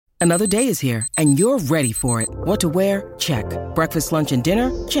Another day is here, and you're ready for it. What to wear? Check. Breakfast, lunch, and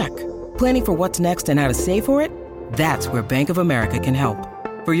dinner? Check. Planning for what's next and how to save for it? That's where Bank of America can help.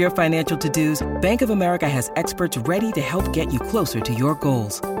 For your financial to-dos, Bank of America has experts ready to help get you closer to your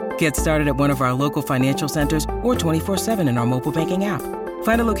goals. Get started at one of our local financial centers or 24/7 in our mobile banking app.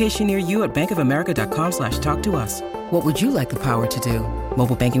 Find a location near you at bankofamerica.com/talktous. What would you like the power to do?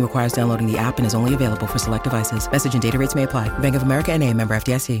 Mobile banking requires downloading the app and is only available for select devices. Message and data rates may apply. Bank of America N.A., member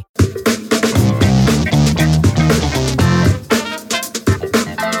FDIC.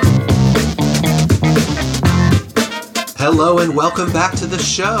 Hello and welcome back to the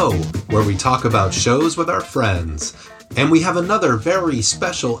show, where we talk about shows with our friends. And we have another very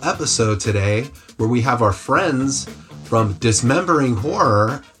special episode today, where we have our friends from Dismembering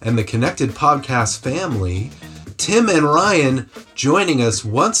Horror and the Connected Podcast family, Tim and Ryan, joining us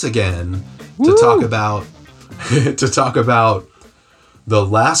once again to talk about The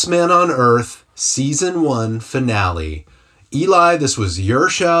Last Man on Earth Season 1 finale. Eli, this was your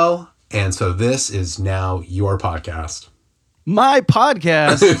show, and so this is now your podcast. My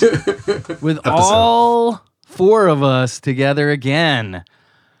podcast with all four of us together again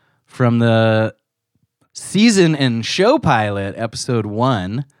from the season and show pilot, episode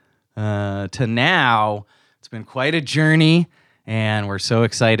 1, to now. It's been quite a journey, and we're so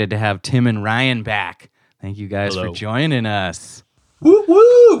excited to have Tim and Ryan back. Thank you guys for joining us. Woo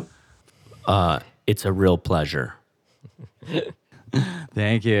woo! It's a real pleasure.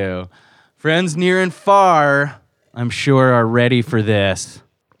 Thank you. Friends near and far, I'm sure, are ready for this,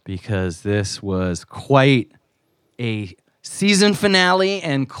 because this was quite a season finale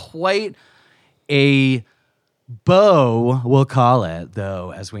and quite a bow, we'll call it,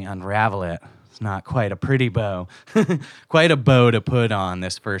 though, as we unravel it. It's not quite a pretty bow. Quite a bow to put on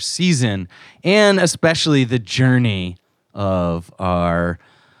this first season, and especially the journey of our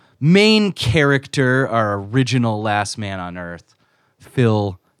main character, our original Last Man on Earth,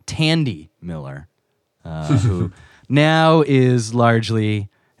 Phil Tandy Miller, who now is largely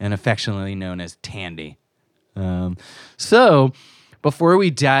and affectionately known as Tandy. So, before we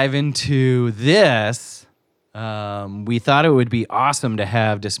dive into this, we thought it would be awesome to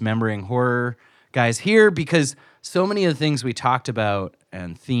have Dismembering Horror guys here, because so many of the things we talked about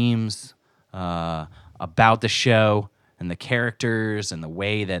and themes about the show and the characters and the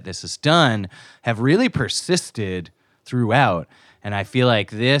way that this is done have really persisted throughout. And I feel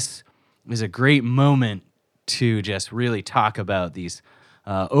like this is a great moment to just really talk about these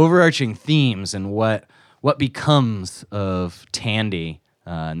overarching themes and what becomes of Tandy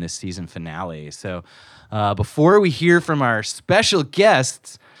in this season finale. So before we hear from our special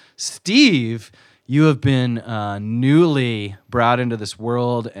guests, Steve, you have been newly brought into this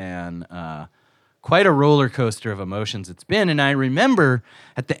world, and quite a roller coaster of emotions it's been. And I remember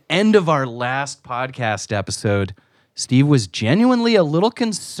at the end of our last podcast episode, Steve was genuinely a little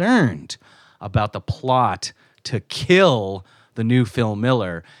concerned about the plot to kill the new Phil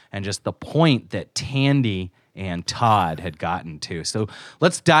Miller and just the point that Tandy and Todd had gotten to. So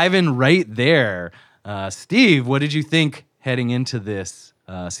let's dive in right there. Steve, what did you think heading into this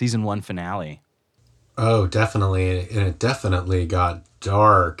season 1 finale? Oh, definitely. And it definitely got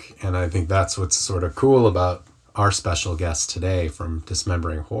dark. And I think that's what's sort of cool about our special guest today from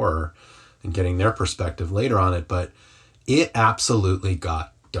Dismembering Horror and getting their perspective later on it. But it absolutely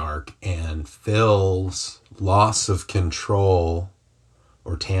got dark. And Phil's loss of control,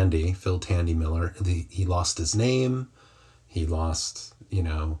 or Phil Tandy Miller, he lost his name. He lost,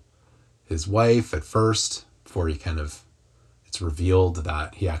 his wife at first, before it's revealed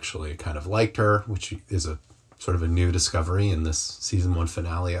that he actually kind of liked her, which is a sort of a new discovery in this season 1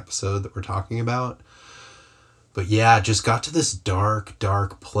 finale episode that we're talking about. But yeah, just got to this dark,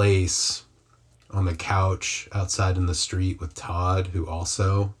 dark place on the couch outside in the street with Todd, who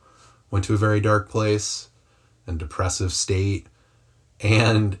also went to a very dark place and depressive state.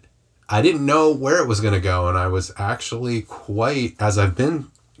 And I didn't know where it was going to go. And I was actually quite, as I've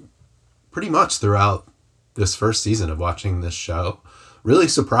been pretty much throughout this first season of watching this show, really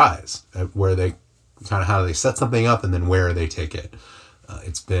surprised at where they kind of how they set something up and then where they take it.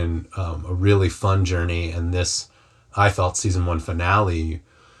 It's been a really fun journey, and this, I felt, season 1 finale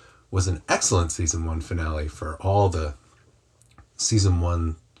was an excellent season 1 finale for all the season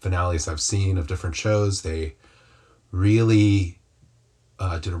 1 finales I've seen of different shows. They really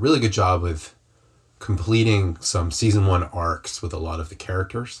did a really good job with completing some season 1 arcs with a lot of the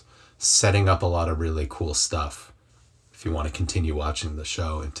characters, setting up a lot of really cool stuff if you want to continue watching the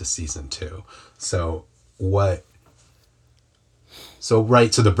show into season 2. So the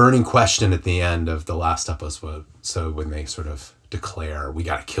burning question at the end of the last episode, so when they sort of declare, we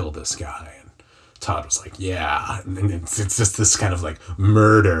got to kill this guy. And Todd was like, yeah. And then it's just this kind of like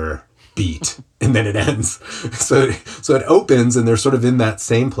murder beat. And then it ends. So it opens and they're sort of in that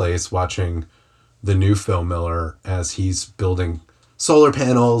same place watching the new Phil Miller as he's building solar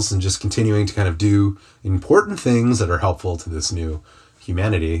panels and just continuing to kind of do important things that are helpful to this new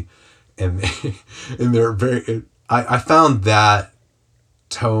humanity. And they're very, I found that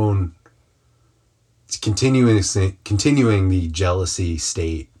tone continuing the jealousy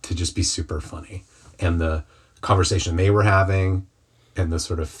state to just be super funny, and the conversation they were having and the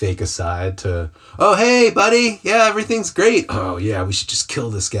sort of fake aside to, oh, hey buddy, yeah, everything's great. Oh yeah, we should just kill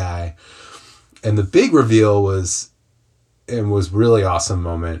this guy. And the big reveal was really awesome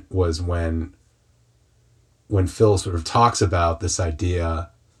moment was when Phil sort of talks about this idea,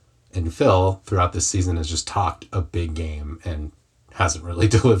 and Phil throughout this season has just talked a big game and hasn't really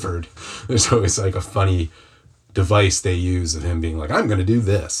delivered. There's always like a funny device they use of him being like, I'm going to do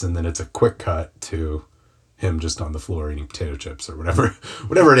this. And then it's a quick cut to him just on the floor eating potato chips or whatever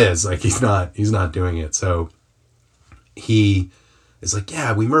it is. Like he's not doing it. So he is like,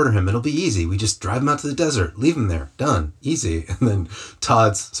 yeah, we murder him. It'll be easy. We just drive him out to the desert, leave him there, done, easy. And then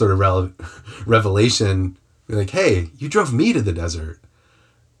Todd's sort of revelation, like, hey, you drove me to the desert.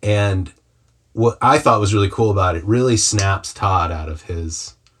 And what I thought was really cool about it really snaps Todd out of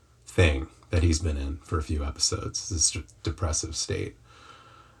his thing that he's been in for a few episodes, this depressive state.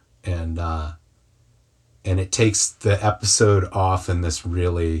 And it takes the episode off in this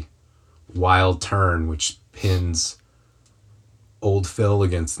really wild turn, which pins old Phil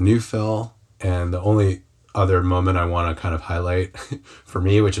against new Phil. And the only other moment I want to kind of highlight for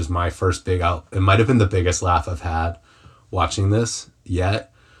me, which is my first it might have been the biggest laugh I've had watching this yet,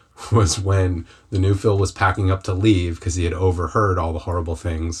 was when the new Phil was packing up to leave because he had overheard all the horrible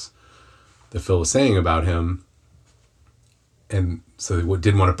things that Phil was saying about him. And so he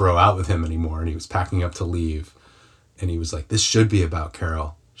didn't want to bro out with him anymore. And he was packing up to leave. And he was like, this should be about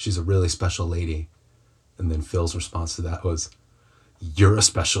Carol. She's a really special lady. And then Phil's response to that was, you're a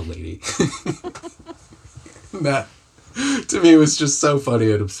special lady. That, to me, was just so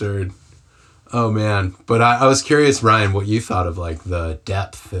funny and absurd. Oh, man. But I was curious, Ryan, what you thought of like the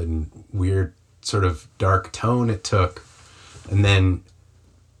depth and weird sort of dark tone it took. And then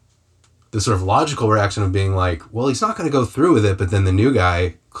the sort of logical reaction of being like, well, he's not going to go through with it. But then the new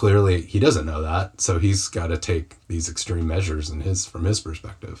guy, clearly, he doesn't know that. So he's got to take these extreme measures from his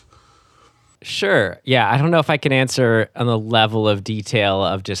perspective. Sure. Yeah. I don't know if I can answer on the level of detail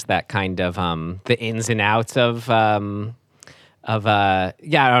of just that kind of the ins and outs of I don't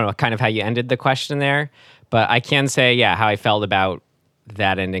know, kind of how you ended the question there. But I can say, yeah, how I felt about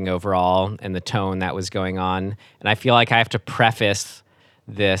that ending overall and the tone that was going on. And I feel like I have to preface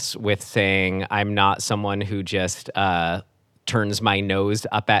this with saying I'm not someone who just turns my nose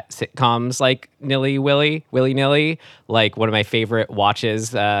up at sitcoms like willy-nilly. Like one of my favorite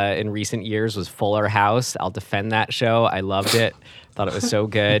watches in recent years was Fuller House. I'll defend that show. I loved it. Thought it was so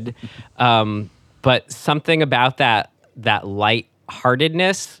good. But something about that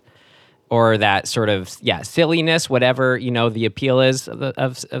lightheartedness or that sort of, silliness, whatever, the appeal is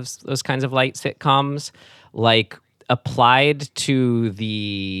of those kinds of light sitcoms, like applied to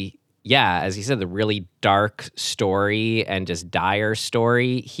the, as you said, the really dark story and just dire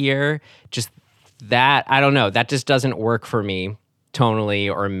story here, just that, I don't know, that just doesn't work for me tonally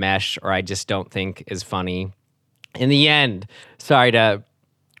or mesh, or I just don't think is funny. In the end, sorry to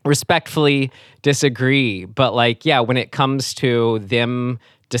respectfully disagree, but when it comes to them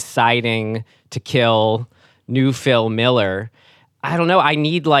deciding to kill new Phil Miller, I don't know, I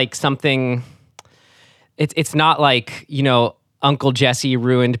need something, it's not Uncle Jesse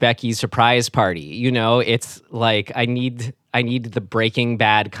ruined Becky's surprise party. It's like I need the Breaking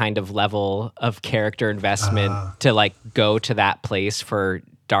Bad kind of level of character investment to go to that place for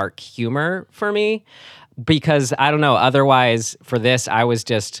dark humor for me. Because I don't know, otherwise for this, I was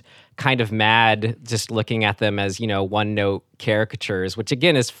just kind of mad just looking at them as, one-note caricatures, which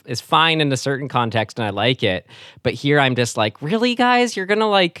again is fine in a certain context and I like it. But here I'm just like, really, guys? You're going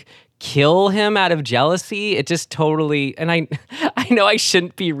to kill him out of jealousy? It just totally, and I know I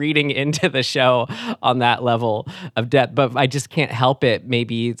shouldn't be reading into the show on that level of depth, but I just can't help it.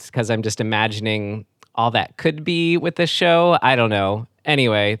 Maybe it's because I'm just imagining all that could be with the show. I don't know.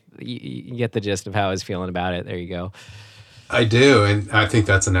 Anyway, you get the gist of how I was feeling about it. There you go. I do, and I think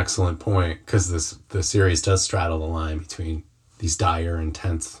that's an excellent point because the series does straddle the line between these dire,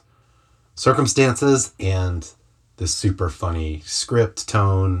 intense circumstances and this super funny script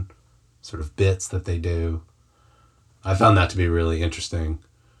tone, sort of bits that they do. I found that to be really interesting.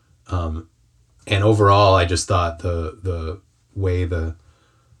 And overall, I just thought the way the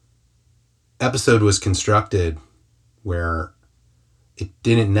episode was constructed, where it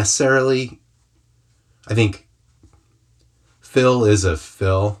didn't necessarily, I think Phil is a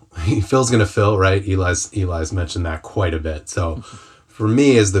Phil. Phil's going to Phil, right? Eli's mentioned that quite a bit. So for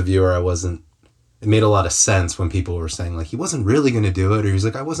me as the viewer, it made a lot of sense when people were saying like, he wasn't really going to do it, or he's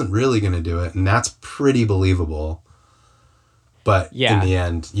like, I wasn't really going to do it. And that's pretty believable. But in the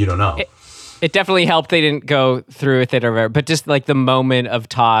end, you don't know. It definitely helped they didn't go through with it or whatever, but just like the moment of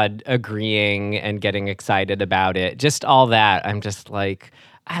Todd agreeing and getting excited about it, just all that, I'm just like,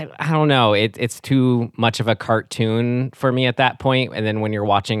 I don't know. It's too much of a cartoon for me at that point. And then when you're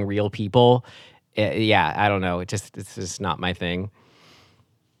watching real people, I don't know. It's just not my thing.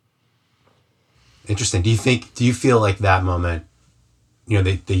 Interesting. Do you feel like that moment,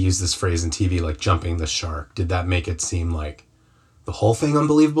 they use this phrase in TV, like jumping the shark. Did that make it seem like the whole thing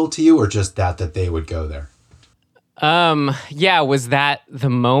unbelievable to you, or just that they would go there? Was that the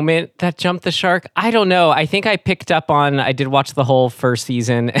moment that jumped the shark? I don't know. I think I did watch the whole first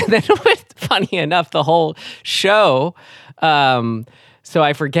season, and then funny enough, the whole show. So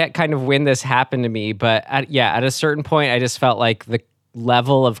I forget kind of when this happened to me, but at a certain point, I just felt like the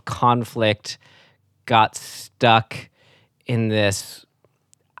level of conflict got stuck in this,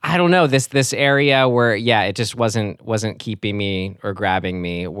 I don't know, this area where, it just wasn't keeping me or grabbing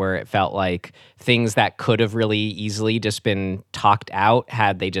me, where it felt like things that could have really easily just been talked out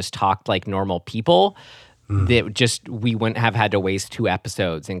had they just talked like normal people, that we wouldn't have had to waste 2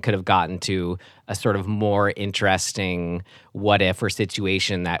 episodes and could have gotten to a sort of more interesting what if or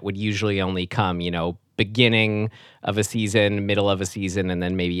situation that would usually only come, beginning of a season, middle of a season, and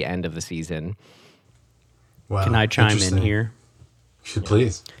then maybe end of the season. Wow. Can I chime in here?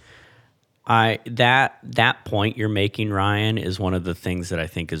 Please. That point you're making, Ryan, is one of the things that I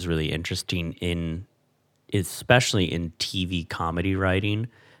think is really interesting especially in TV comedy writing,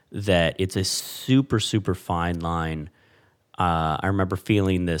 that it's a super, super fine line. I remember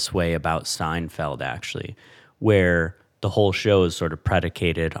feeling this way about Seinfeld, actually, where the whole show is sort of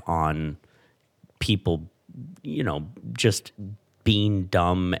predicated on people, just being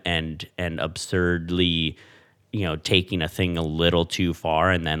dumb and absurdly, taking a thing a little too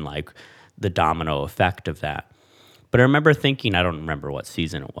far, and then like the domino effect of that. But I remember thinking, I don't remember what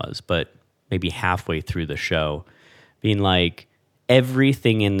season it was, but maybe halfway through the show, being like,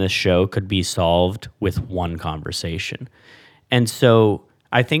 everything in this show could be solved with one conversation. And so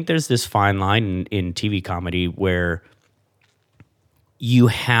I think there's this fine line in TV comedy where you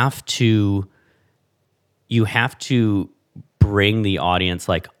have to bring the audience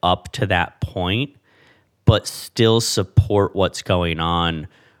like up to that point, but still support what's going on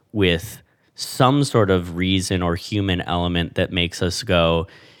with some sort of reason or human element that makes us go,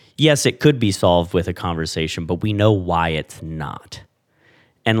 yes, it could be solved with a conversation, but we know why it's not.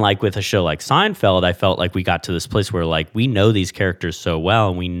 And like with a show like Seinfeld, I felt like we got to this place where like we know these characters so well,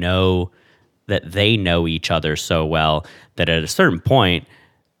 and we know that they know each other so well that at a certain point,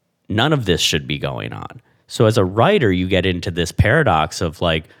 none of this should be going on. So as a writer, you get into this paradox of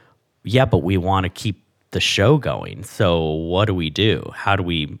like, yeah, but we want to keep the show going. So what do we do? How do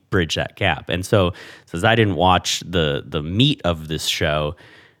we bridge that gap? And so since I didn't watch the meat of this show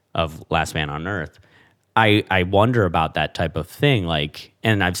of Last Man on Earth, I wonder about that type of thing. Like,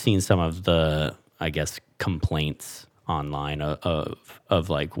 and I've seen some of the, I guess, complaints online of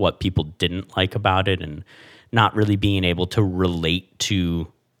like what people didn't like about it, and not really being able to relate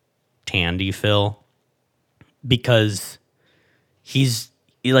to Tandy Phil, because he's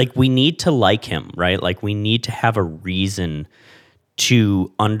like, we need to like him, right? Like we need to have a reason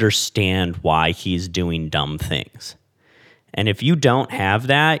to understand why he's doing dumb things. And if you don't have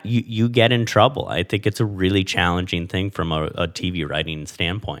that, you get in trouble. I think it's a really challenging thing from a TV writing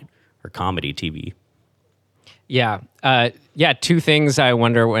standpoint, or comedy TV. Yeah. 2 things I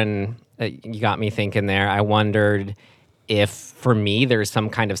wonder when you got me thinking there. I wondered if, for me, there's some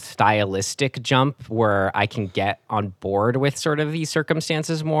kind of stylistic jump where I can get on board with sort of these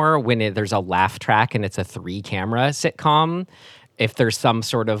circumstances more when there's a laugh track and it's a 3-camera sitcom. If there's some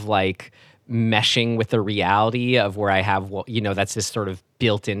sort of like meshing with the reality of where I have, that's just sort of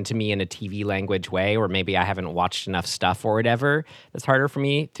built into me in a TV language way, or maybe I haven't watched enough stuff or whatever, that's harder for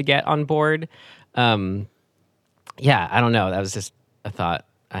me to get on board. I don't know. That was just a thought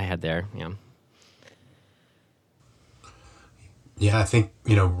I had there. Yeah. Yeah, I think,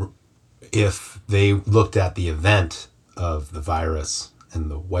 if they looked at the event of the virus and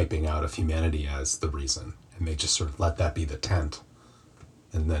the wiping out of humanity as the reason, and they just sort of let that be the tent,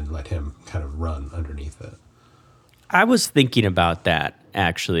 and then let him kind of run underneath it. I was thinking about that,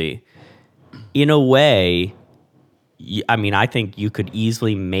 actually. In a way, I mean, I think you could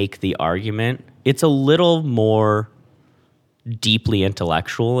easily make the argument. It's a little more deeply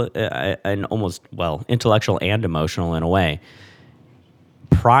intellectual and almost, well, intellectual and emotional in a way.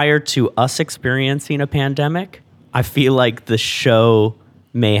 Prior to us experiencing a pandemic, I feel like the show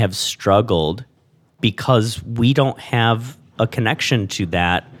may have struggled because we don't have a connection to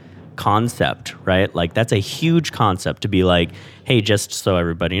that concept, right? Like, that's a huge concept to be like, hey, just so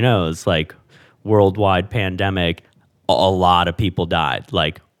everybody knows, like, worldwide pandemic, a lot of people died,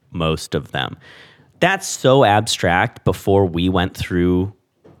 like most of them. That's so abstract before we went through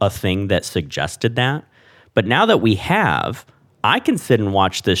a thing that suggested that. But now that we have, I can sit and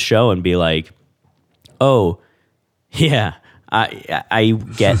watch this show and be like, oh, yeah, I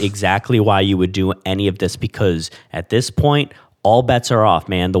get exactly why you would do any of this, because at this point, all bets are off,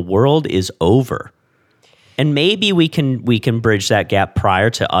 man. The world is over. And maybe we can bridge that gap prior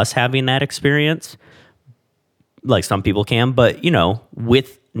to us having that experience, like some people can. But, you know,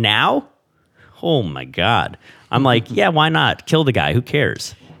 with now, oh my God. I'm like, yeah, why not? Kill the guy. Who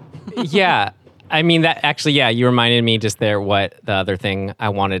cares? Yeah. I mean, that actually, yeah, you reminded me just there what the other thing I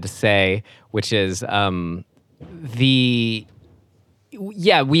wanted to say, which is we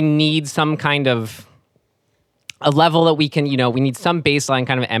need some kind of a level that we can, you know, we need some baseline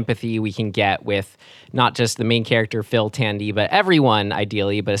kind of empathy we can get with not just the main character, Phil Tandy, but everyone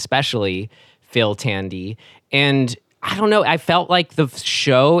ideally, but especially Phil Tandy. And I don't know, I felt like the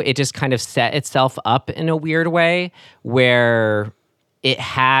show, it just kind of set itself up in a weird way where it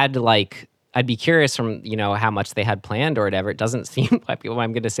had like, I'd be curious from, you know, how much they had planned or whatever. It doesn't seem like, what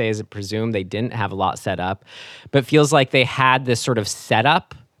I'm going to say is I presume they didn't have a lot set up, but feels like they had this sort of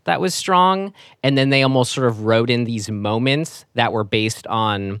setup that was strong. And then they almost sort of wrote in these moments that were based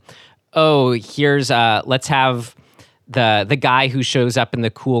on, oh, here's, let's have the guy who shows up in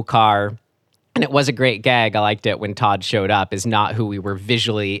the cool car. And it was a great gag. I liked it when Todd showed up, is not who we were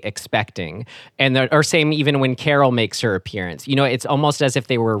visually expecting. And or same even when Carol makes her appearance. You know, it's almost as if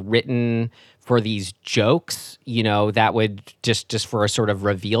they were written for these jokes, you know, that would just for a sort of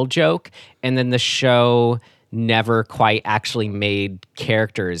reveal joke. And then the show never quite actually made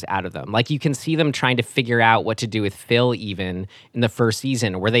characters out of them. Like, you can see them trying to figure out what to do with Phil even in the first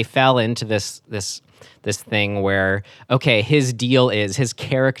season, where they fell into this thing where, okay, his deal is, his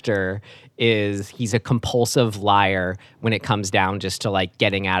character is, he's a compulsive liar when it comes down just to like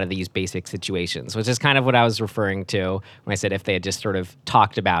getting out of these basic situations, which is kind of what I was referring to when I said if they had just sort of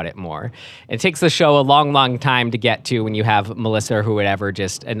talked about it more. It takes the show a long, long time to get to when you have Melissa or whoever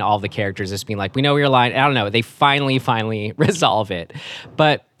just, and all the characters just being like, we know you're lying. I don't know. They finally resolve it.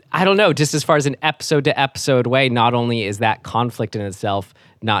 But I don't know, just as far as an episode to episode way, not only is that conflict in itself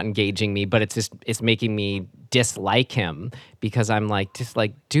not engaging me, but it's making me dislike him, because I'm like, just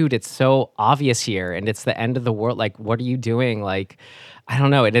like, dude, it's so obvious here and it's the end of the world. Like, what are you doing? Like, I don't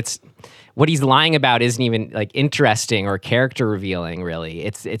know. And it's what he's lying about isn't even like interesting or character revealing, really.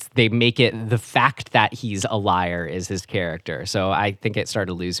 It's they make it, the fact that he's a liar is his character. So I think it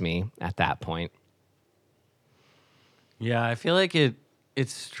started to lose me at that point. Yeah, I feel like it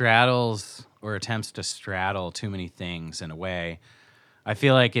straddles or attempts to straddle too many things in a way. I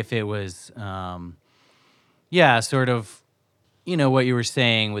feel like if it was, sort of, you know, what you were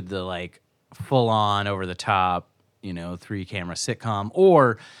saying with the like full on over the top, you know, 3-camera sitcom,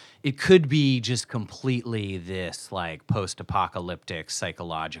 or it could be just completely this like post-apocalyptic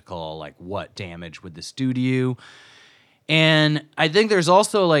psychological, like what damage would this do to you? And I think there's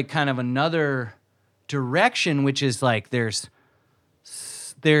also like kind of another direction, which is like there's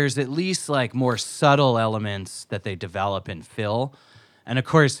at least like more subtle elements that they develop in Phil. And of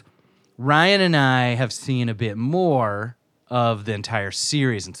course, Ryan and I have seen a bit more of the entire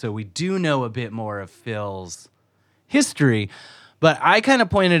series, and so we do know a bit more of Phil's history. But I kind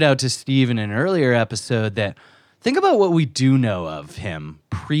of pointed out to Steve in an earlier episode that think about what we do know of him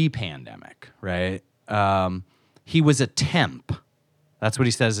pre-pandemic, right? He was a temp. That's what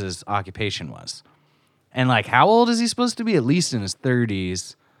he says his occupation was. And like, how old is he supposed to be? At least in his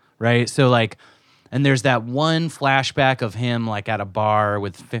 30s, right? So like, and there's that one flashback of him like at a bar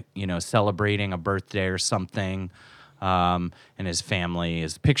with, you know, celebrating a birthday or something, and his family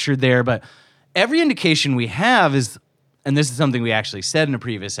is pictured there. But every indication we have is, and this is something we actually said in a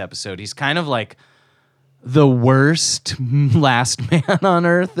previous episode, he's kind of like the worst last man on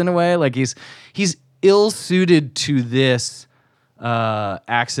earth in a way. Like he's ill-suited to this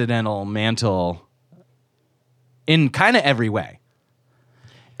accidental mantle in kind of every way.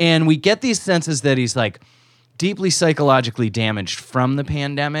 And we get these senses that he's like deeply psychologically damaged from the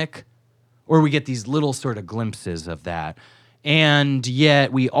pandemic, or we get these little sort of glimpses of that. And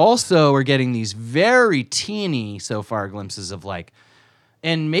yet we also are getting these very teeny so far glimpses of like,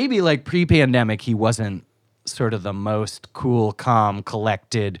 and maybe like pre-pandemic, he wasn't sort of the most cool, calm,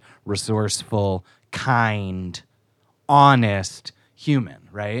 collected, resourceful, kind, honest human,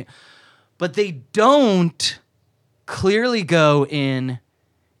 right? But they don't clearly go in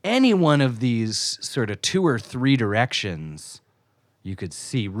any one of these sort of 2 or 3 directions you could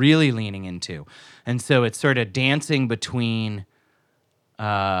see really leaning into. And so it's sort of dancing between,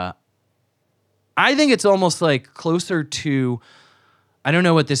 I think it's almost like closer to, I don't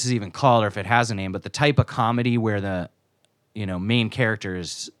know what this is even called or if it has a name, but the type of comedy where the, main character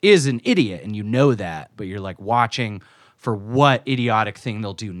is an idiot and you know that, but you're like watching for what idiotic thing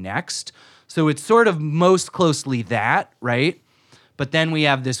they'll do next. So it's sort of most closely that, right? But then we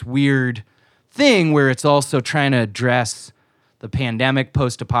have this weird thing where it's also trying to address the pandemic,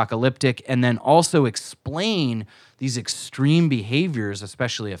 post-apocalyptic, and then also explain these extreme behaviors,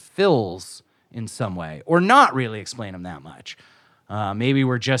 especially of Phil's in some way, or not really explain them that much. Maybe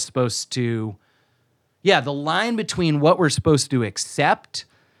we're just supposed to, the line between what we're supposed to accept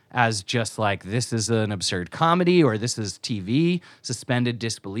as just like, this is an absurd comedy or this is TV, suspended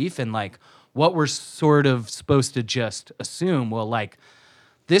disbelief, and like what we're sort of supposed to just assume, well, like,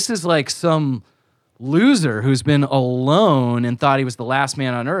 this is like some loser who's been alone and thought he was the last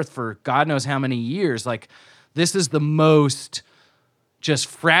man on earth for God knows how many years. Like, this is the most just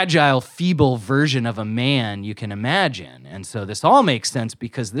fragile, feeble version of a man you can imagine. And so this all makes sense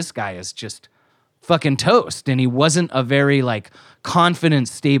because this guy is just fucking toast, and he wasn't a very like confident,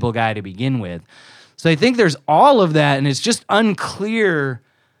 stable guy to begin with. So I think there's all of that, and it's just unclear,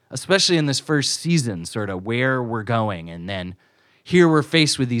 especially in this first season, sort of where we're going. And then here we're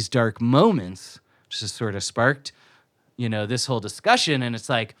faced with these dark moments, which has sort of sparked, this whole discussion. And it's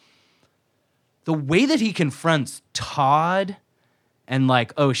like the way that he confronts Todd and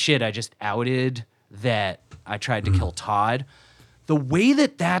like, oh shit, I just outed that I tried to kill Todd. The way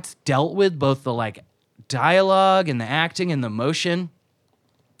that that's dealt with, both the like dialogue and the acting and the motion,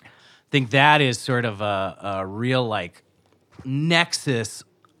 I think that is sort of a real like nexus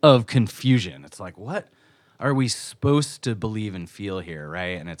of confusion. It's like, what are we supposed to believe and feel here,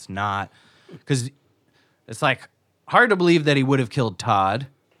 right? And it's not, because it's like hard to believe that he would have killed Todd.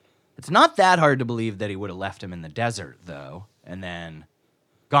 It's not that hard to believe that he would have left him in the desert, though, and then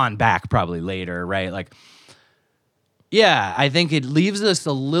gone back probably later, right? Like, yeah, I think it leaves us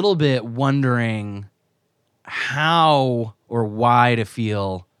a little bit wondering how or why to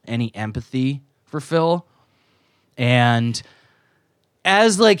feel any empathy for Phil. And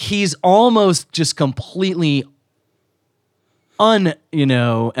as like he's almost just completely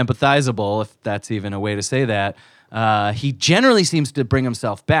empathizable, if that's even a way to say that, he generally seems to bring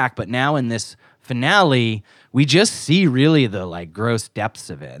himself back. But now in this finale, we just see really the like gross depths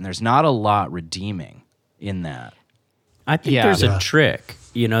of it. And there's not a lot redeeming in that. I think there's a trick.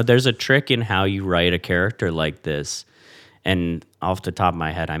 There's a trick in how you write a character like this. And off the top of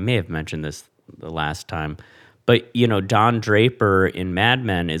my head, I may have mentioned this the last time, but, Don Draper in Mad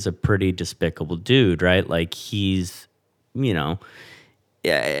Men is a pretty despicable dude, right? Like he's,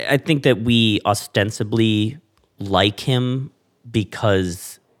 I think that we ostensibly like him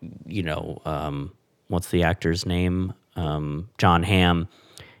because, what's the actor's name? John Hamm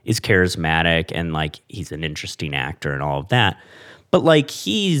is charismatic and like he's an interesting actor and all of that. But like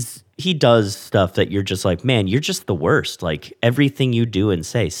he does stuff that you're just like, man, you're just the worst. Like everything you do and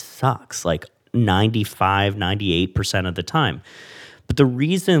say sucks like 95, 98% of the time. But the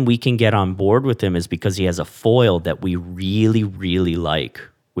reason we can get on board with him is because he has a foil that we really, really like,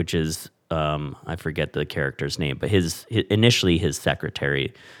 which is, I forget the character's name, but initially his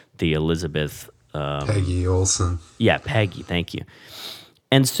secretary, the Elizabeth. Peggy Olson. Yeah, Peggy, thank you.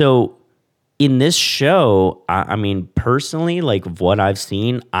 And so in this show, I mean, personally, like what I've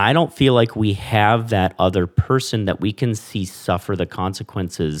seen, I don't feel like we have that other person that we can see suffer the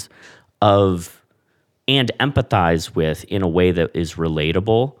consequences of and empathize with in a way that is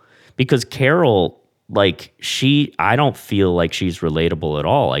relatable. Because Carol, like I don't feel like she's relatable at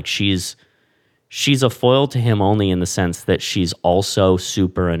all. Like she's a foil to him only in the sense that she's also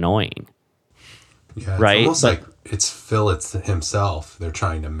super annoying. Yeah, it's right? almost like it's Phil, it's himself they're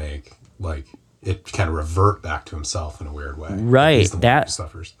trying to make like it kind of revert back to himself in a weird way. Right. He's the one who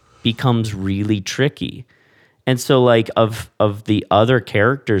suffers. Becomes really tricky. And so like of the other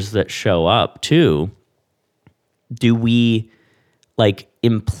characters that show up too, do we like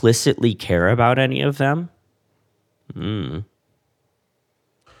implicitly care about any of them?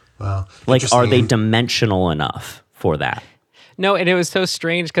 Well, like are they dimensional enough for that? No, and it was so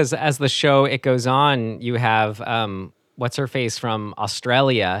strange because as the show it goes on, you have what's her face from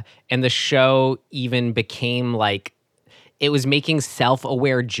Australia, and the show even became like it was making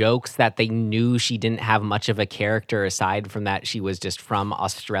self-aware jokes that they knew she didn't have much of a character aside from that she was just from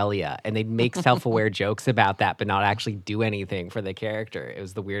Australia, and they'd make self-aware jokes about that but not actually do anything for the character. It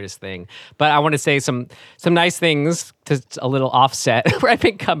was the weirdest thing. But I want to say some nice things to a little offset where I've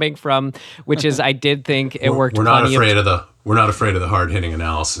been coming from, which is I did think it worked. We're not afraid of the hard-hitting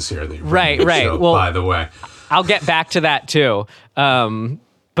analysis here that you right. Show, well, by the way, I'll get back to that too.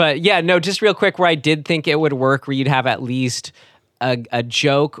 But yeah, no, just real quick, where I did think it would work, where you'd have at least a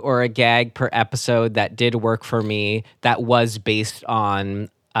joke or a gag per episode that did work for me, that was based on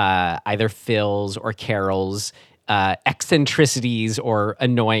either Phil's or Carol's eccentricities or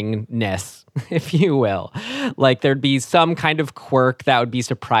annoyingness, if you will. Like there'd be some kind of quirk that would be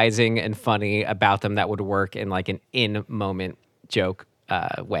surprising and funny about them that would work in like an in-moment joke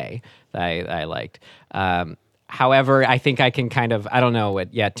way that I liked. However, I think I can kind of, I don't know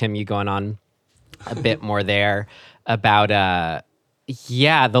what, Tim, you going on a bit more there about,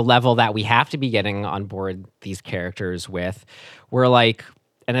 the level that we have to be getting on board these characters with. We're like,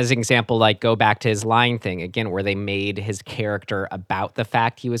 and as an example, like go back to his lying thing again, where they made his character about the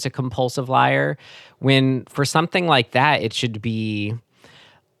fact he was a compulsive liar. When for something like that, it should be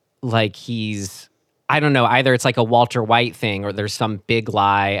like he's, I don't know, either it's like a Walter White thing or there's some big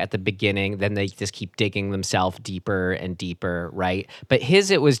lie at the beginning, then they just keep digging themselves deeper and deeper, right? But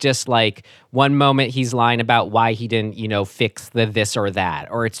it was just like one moment he's lying about why he didn't, fix the this or that,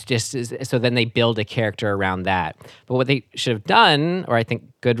 or it's just, so then they build a character around that. But what they should have done, or I think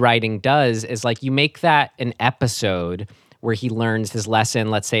good writing does, is like you make that an episode where he learns his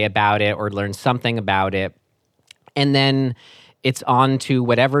lesson, let's say, about it, or learns something about it, and then it's on to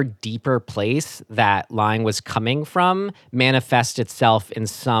whatever deeper place that lying was coming from manifest itself in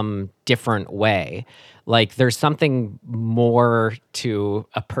some different way. Like there's something more to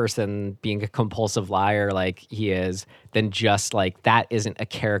a person being a compulsive liar like he is than just like that isn't a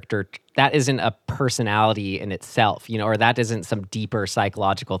character, that isn't a personality in itself, or that isn't some deeper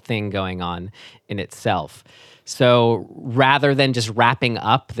psychological thing going on in itself. So rather than just wrapping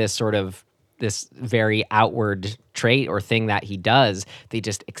up this very outward trait or thing that he does, they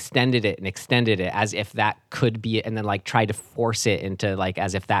just extended it as if that could be, and then like tried to force it into like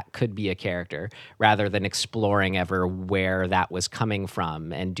as if that could be a character, rather than exploring ever where that was coming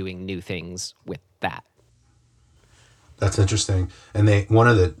from and doing new things with that. That's interesting. And one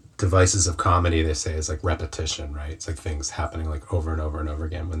of the devices of comedy, they say, is like repetition, right? It's like things happening like over and over and over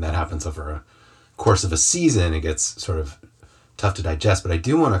again. When that happens over a course of a season, it gets sort of tough to digest. But I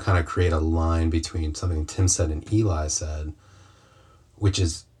do want to kind of create a line between something Tim said and Eli said, which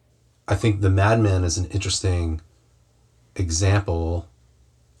is, I think the Mad Men is an interesting example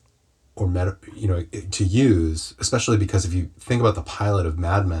or to use, especially because if you think about the pilot of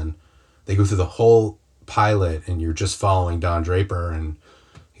Mad Men, they go through the whole pilot and you're just following Don Draper, and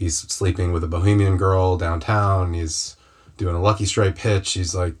he's sleeping with a Bohemian girl downtown. He's doing a Lucky Strike pitch.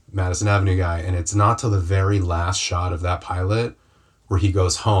 He's like Madison Avenue guy. And it's not till the very last shot of that pilot where he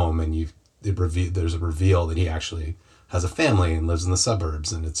goes home and there's a reveal that he actually has a family and lives in the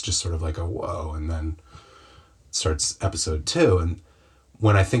suburbs. And it's just sort of like a whoa. And then starts episode 2. And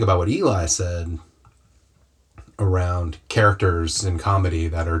when I think about what Eli said around characters in comedy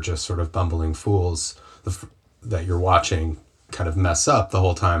that are just sort of bumbling fools that you're watching kind of mess up the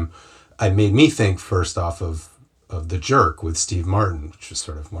whole time, it made me think first off of The Jerk with Steve Martin, which is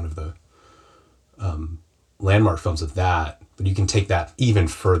sort of one of the landmark films of that. But you can take that even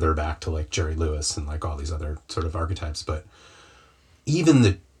further back to like Jerry Lewis and like all these other sort of archetypes. But even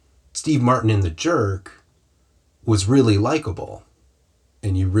the Steve Martin in The Jerk was really likable,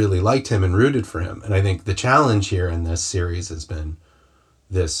 and you really liked him and rooted for him. And I think the challenge here in this series has been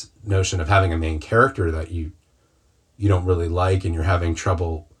this notion of having a main character that you don't really like and you're having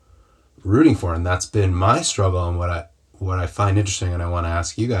trouble rooting for. And that's been my struggle. And what I find interesting, and I want to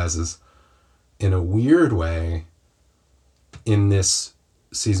ask you guys, is in a weird way in this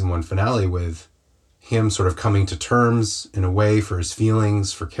season 1 finale with him sort of coming to terms in a way for his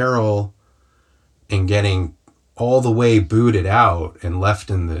feelings for Carol and getting all the way booted out and left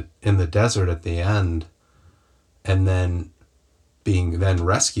in the desert at the end, and then being then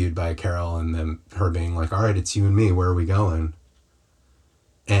rescued by Carol, and then her being like, all right, it's you and me, where are we going?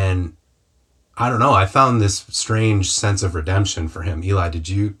 And I don't know, I found this strange sense of redemption for him. Eli, did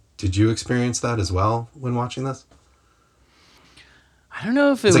you experience that as well when watching this? I don't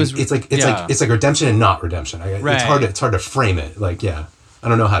know if it's like redemption and not redemption. Right. It's hard to frame it. Like, yeah, I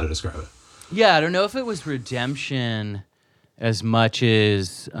don't know how to describe it. Yeah, I don't know if it was redemption as much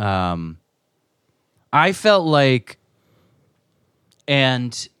as I felt like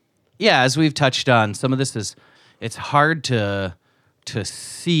And yeah, as we've touched on, some of this it's hard to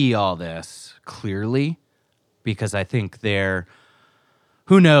see all this clearly because I think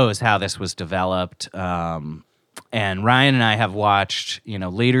who knows how this was developed. And Ryan and I have watched,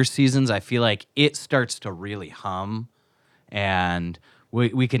 later seasons. I feel like it starts to really hum, and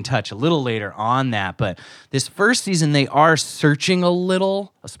we can touch a little later on that. But this first season, they are searching a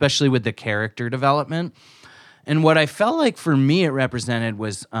little, especially with the character development. And what I felt like for me it represented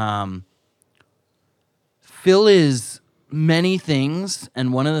was Phil is many things,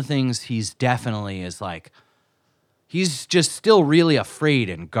 and one of the things he's definitely is like, he's just still really afraid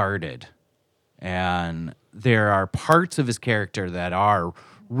and guarded. And there are parts of his character that are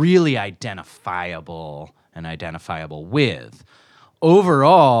really identifiable and identifiable with.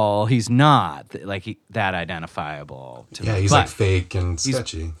 Overall, he's not that identifiable to me. Yeah, he's But like fake and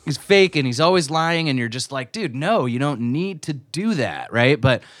sketchy. He's fake and he's always lying, and you're just like, dude, no, you don't need to do that, right?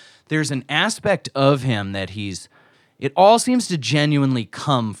 But there's an aspect of him that it all seems to genuinely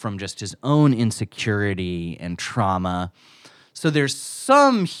come from just his own insecurity and trauma. So there's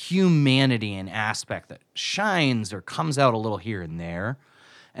some humanity and aspect that shines or comes out a little here and there.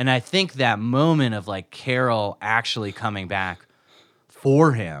 And I think that moment of like Carol actually coming back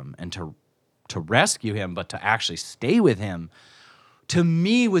for him and to rescue him, but to actually stay with him, to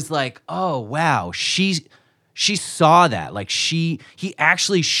me was like, oh wow, she saw that. Like he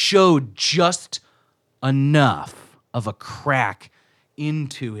actually showed just enough of a crack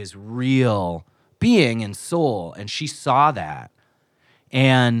into his real being and soul, and she saw that.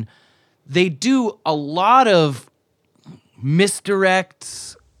 And they do a lot of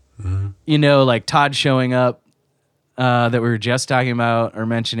misdirects, like Todd showing up, that we were just talking about or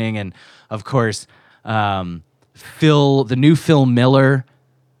mentioning, and of course, the new Phil Miller,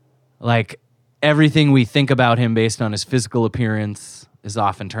 like everything we think about him based on his physical appearance is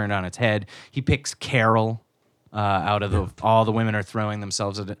often turned on its head. He picks Carol out of all the women are throwing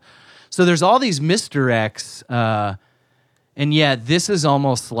themselves at it. So there's all these misdirects, and yet this is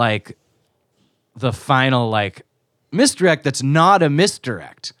almost like the final like misdirect that's not a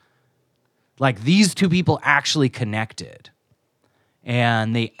misdirect. Like these two people actually connected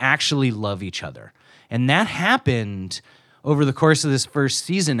and they actually love each other. And that happened over the course of this first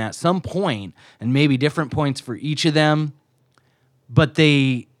season at some point, and maybe different points for each of them. But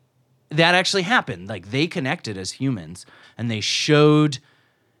that actually happened. Like they connected as humans, and they showed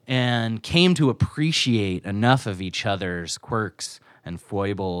and came to appreciate enough of each other's quirks and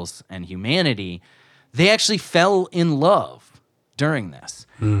foibles and humanity. They actually fell in love during this.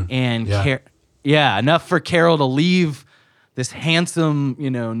 And enough for Carol to leave this handsome,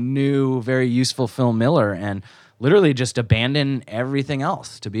 new, very useful Phil Miller and literally just abandon everything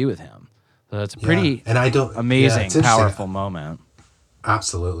else to be with him. So it's a pretty amazing, powerful moment.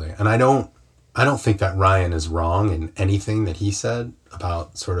 Absolutely. And I don't think that Ryan is wrong in anything that he said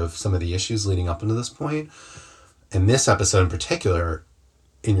about sort of some of the issues leading up into this point. And this episode in particular,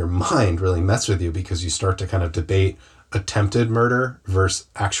 in your mind, really mess with you because you start to kind of debate attempted murder versus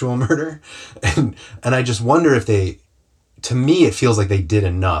actual murder. And I just wonder if to me, it feels like they did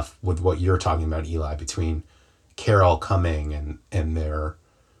enough with what you're talking about, Eli, between Carol coming and their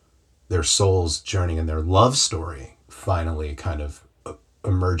soul's journey and their love story finally kind of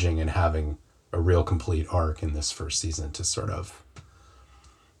emerging and having a real complete arc in this first season to sort of,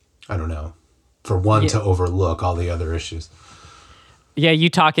 I don't know, for one to overlook all the other issues. Yeah, you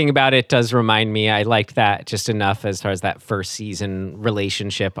talking about it does remind me. I liked that just enough as far as that first season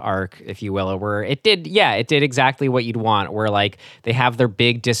relationship arc, if you will, where it did exactly what you'd want, where like they have their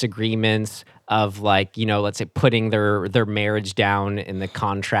big disagreements of like, let's say putting their marriage down in the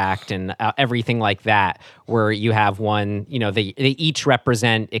contract and everything like that, where you have one, they each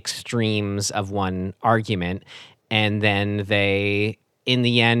represent extremes of one argument, and then they in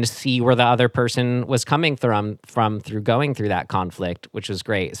the end see where the other person was coming from through going through that conflict, which was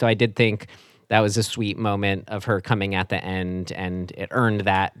great. So I did think that was a sweet moment of her coming at the end, and it earned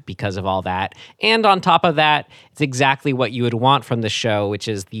that because of all that. And on top of that, it's exactly what you would want from the show, which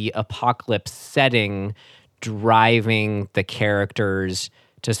is the apocalypse setting driving the characters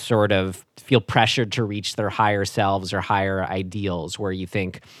to sort of feel pressured to reach their higher selves or higher ideals, where you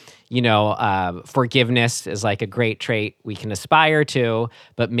think, forgiveness is like a great trait we can aspire to,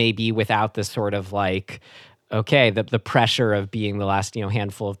 but maybe without the sort of like, okay, the pressure of being the last,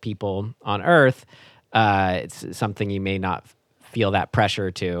 handful of people on Earth, it's something you may not feel that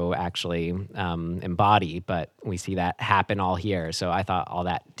pressure to actually embody, but we see that happen all here. So I thought all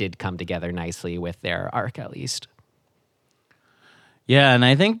that did come together nicely with their arc, at least. Yeah, and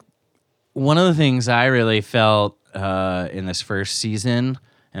I think one of the things I really felt in this first season,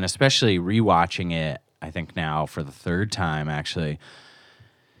 and especially rewatching it, I think now for the third time, actually,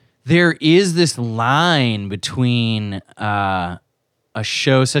 there is this line between a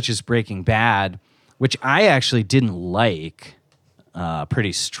show such as Breaking Bad, which I actually didn't like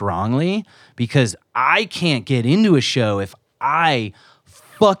pretty strongly, because I can't get into a show if I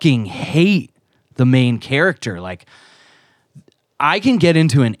fucking hate the main character. Like, I can get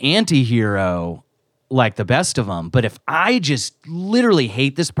into an anti-hero like the best of them, but if I just literally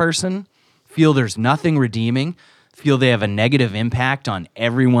hate this person, feel there's nothing redeeming, feel they have a negative impact on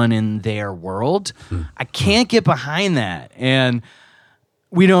everyone in their world, I can't get behind that. And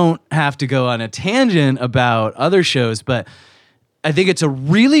we don't have to go on a tangent about other shows, but I think it's a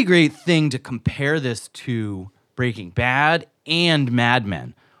really great thing to compare this to Breaking Bad and Mad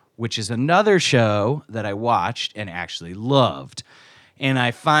Men, which is another show that I watched and actually loved. And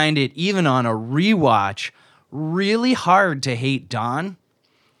I find it, even on a rewatch, really hard to hate Don.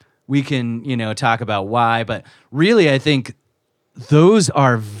 We can, talk about why, but really I think those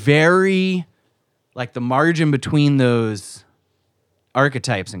are very, like, the margin between those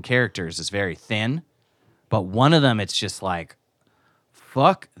archetypes and characters is very thin. But one of them, it's just like,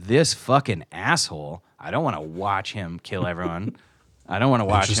 fuck this fucking asshole. I don't want to watch him kill everyone. I don't want to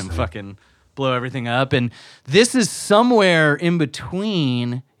watch him fucking blow everything up. And this is somewhere in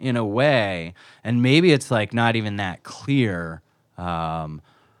between, in a way. And maybe it's like not even that clear,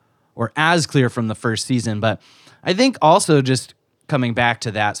 or as clear from the first season. But I think also just coming back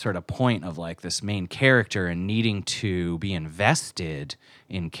to that sort of point of like this main character and needing to be invested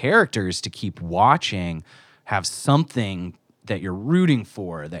in characters to keep watching, have something that you're rooting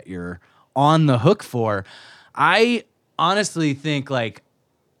for, that you're on the hook for. I honestly think, like,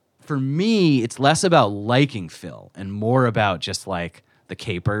 for me, it's less about liking Phil and more about just like the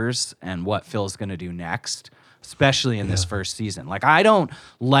capers and what Phil's going to do next, especially in this first season. Like, I don't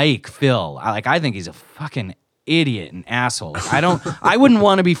like Phil. I think he's a fucking idiot and asshole. Like, I wouldn't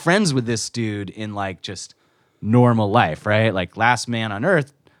want to be friends with this dude in like just normal life, right? Like, Last Man on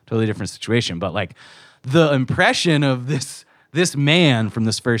Earth, totally different situation. But like the impression of this man from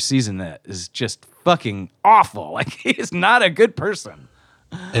this first season that is just fucking awful. Like, he's not a good person.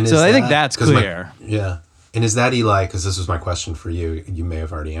 And so I think that's clear. And is that, Eli, because this was my question for you, you may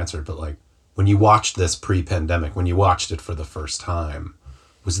have already answered, but like, when you watched this pre-pandemic, when you watched it for the first time,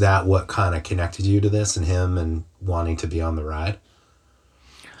 was that what kind of connected you to this and him and wanting to be on the ride?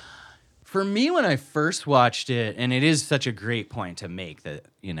 For me, when I first watched it, and it is such a great point to make that,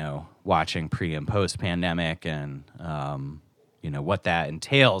 watching pre and post pandemic and, what that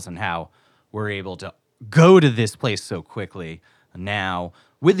entails and how we're able to go to this place so quickly now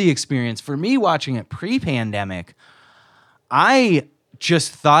with the experience. For me, watching it pre-pandemic, I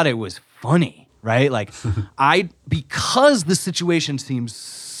just thought it was funny, right? Like, because the situation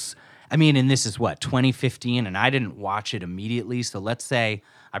seems, and this is 2015, and I didn't watch it immediately. So let's say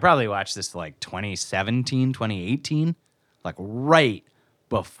I probably watched this like 2017, 2018, like right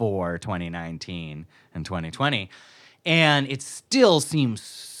before 2019 and 2020. And it still seems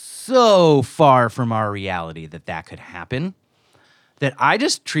so far from our reality that could happen, that I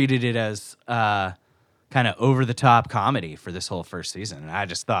just treated it as kind of over-the-top comedy for this whole first season. And I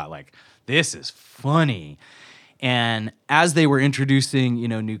just thought, like, this is funny. And as they were introducing,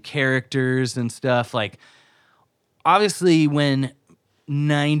 new characters and stuff, like, obviously when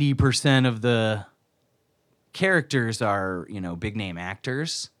 90% of the characters are, big-name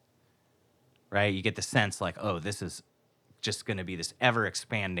actors, right? You get the sense, like, oh, this is just going to be this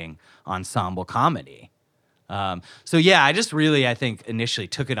ever-expanding ensemble comedy. So yeah, I just really, I think, initially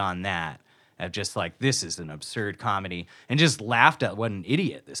took it on that, of just like, this is an absurd comedy, and just laughed at what an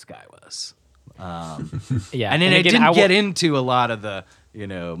idiot this guy was. And then I didn't get into a lot of the,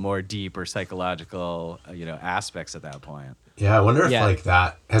 more deep or psychological, aspects at that point. Yeah, I wonder if like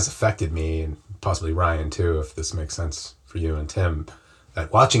that has affected me, and possibly Ryan too, if this makes sense for you and Tim,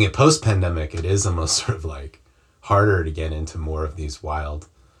 that watching it post-pandemic, it is almost sort of like harder to get into more of these wild,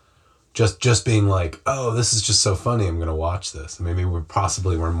 just being like, oh, this is just so funny, I'm going to watch this. And maybe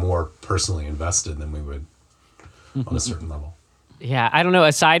we're more personally invested than we would on a certain level. Yeah, I don't know.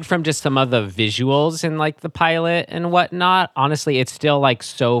 Aside from just some of the visuals in like the pilot and whatnot, honestly, it's still like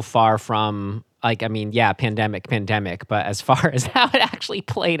so far from like, pandemic. But as far as how it actually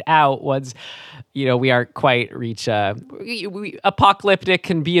played out was, we aren't quite reach. Apocalyptic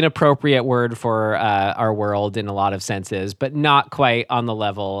can be an appropriate word for our world in a lot of senses, but not quite on the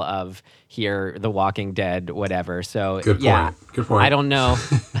level of here, The Walking Dead, whatever. So Good point. I don't know.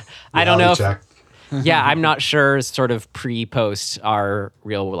 I don't know. I'm not sure. Sort of pre-post our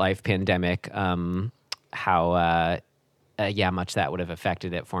real life pandemic. much that would have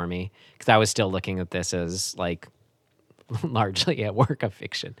affected it for me, because I was still looking at this as like largely a work of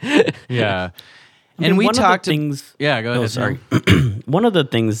fiction. Yeah. I And mean, we one of the talked things. Yeah, go ahead. Oh, sorry. One of the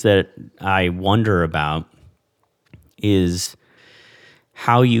things that I wonder about is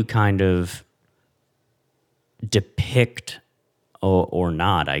how you kind of depict, or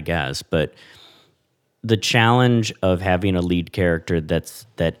not, I guess, but the challenge of having a lead character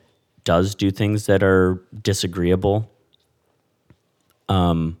that does do things that are disagreeable.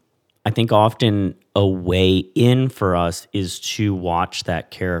 I think often a way in for us is to watch that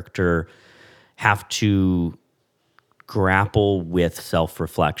character have to grapple with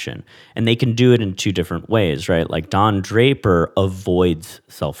self-reflection. And they can do it in two different ways, right? Like Don Draper avoids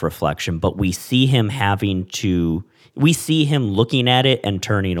self-reflection, but we see him looking at it and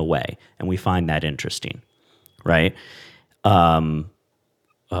turning away, and we find that interesting, right?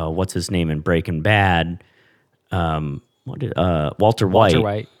 What's his name in Breaking Bad? Walter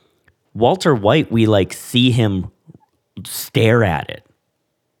White. Walter White, we like see him stare at it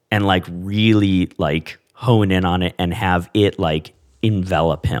and like really like hone in on it and have it like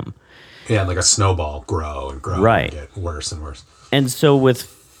envelop him. Yeah, like a snowball grow and grow Right. and get worse and worse. And so with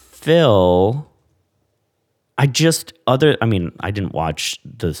Phil, I didn't watch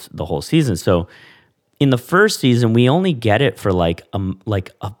the whole season. So in the first season, we only get it for like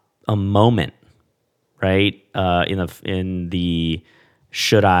a moment, right? In the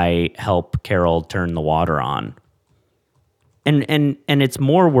should I help Carol turn the water on? And it's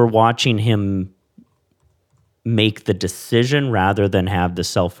more we're watching him make the decision rather than have the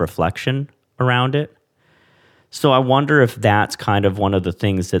self-reflection around it. So I wonder if that's kind of one of the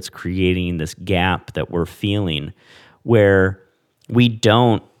things that's creating this gap that we're feeling, where we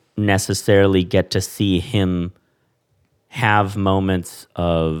don't necessarily get to see him have moments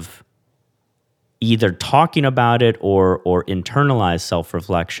of either talking about it or internalize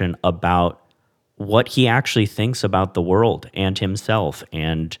self-reflection about what he actually thinks about the world and himself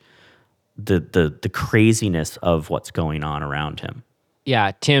and the craziness of what's going on around him.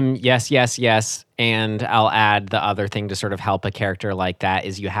 Yeah, Tim, yes. And I'll add the other thing to sort of help a character like that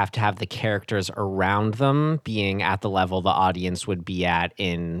is you have to have the characters around them being at the level the audience would be at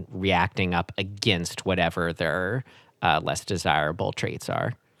in reacting up against whatever their less desirable traits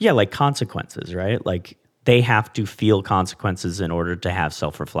are. Yeah, like consequences, right? Like they have to feel consequences in order to have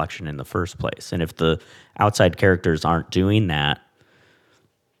self-reflection in the first place. And if the outside characters aren't doing that,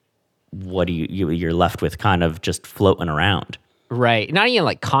 what do you're left with kind of just floating around. Right. Not even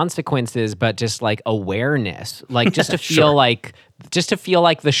like consequences, but just like awareness. Like just to feel like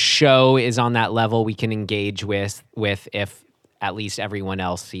the show is on that level we can engage with if at least everyone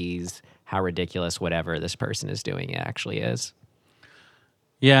else sees how ridiculous whatever this person is doing actually is.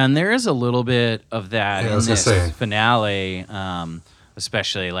 Yeah, and there is a little bit of that in this finale,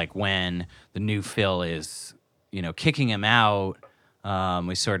 especially like when the new Phil is, kicking him out.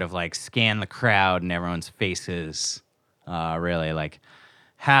 We sort of like scan the crowd and everyone's faces really like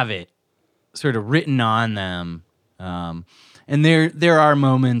have it sort of written on them. And there are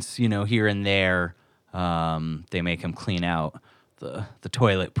moments, here and there. They make him clean out the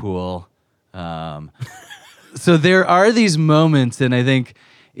toilet pool. So there are these moments, and I think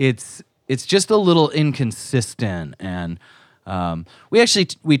it's just a little inconsistent. And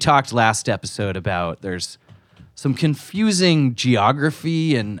we talked last episode about there's some confusing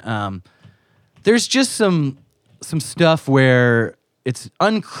geography, and there's just some stuff where it's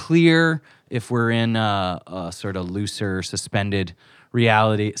unclear if we're in a sort of looser, suspended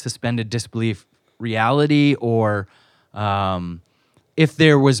disbelief reality, or if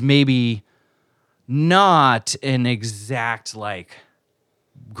there was maybe not an exact like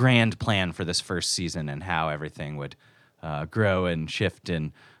grand plan for this first season and how everything would grow and shift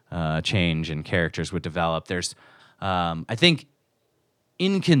and change and characters would develop. There's, I think,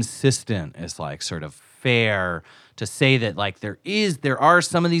 inconsistent is like sort of fair to say that like there are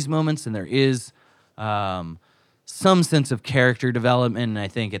some of these moments and there is some sense of character development. And I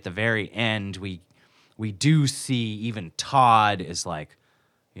think at the very end we do see even Todd is like,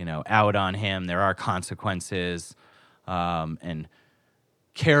 out on him. There are consequences, and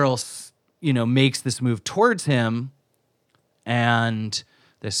Carol, makes this move towards him, and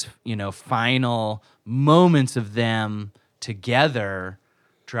this, final moments of them together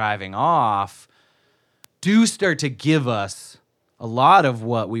driving off do start to give us a lot of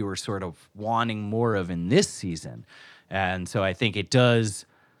what we were sort of wanting more of in this season. And so I think it does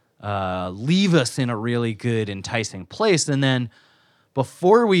leave us in a really good, enticing place. And then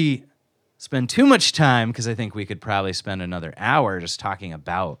before we spend too much time, because I think we could probably spend another hour just talking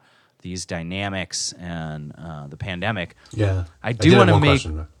about these dynamics and the pandemic. Yeah. I do want to make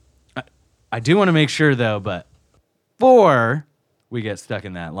question. I do want to make sure though, but before we get stuck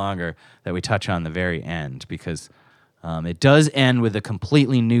in that longer, that we touch on the very end, because it does end with a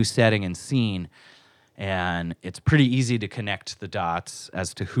completely new setting and scene, and it's pretty easy to connect the dots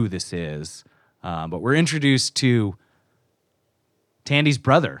as to who this is. But we're introduced to Tandy's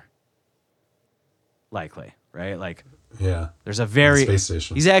brother, likely, right? Like, Yeah. there's a very space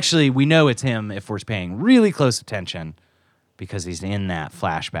station. He's actually, we know it's him if we're paying really close attention, because he's in that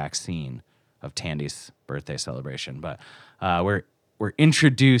flashback scene of Tandy's birthday celebration. But we're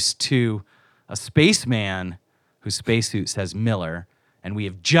introduced to a spaceman whose spacesuit says Miller, and we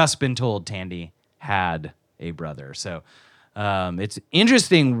have just been told Tandy had a brother. So it's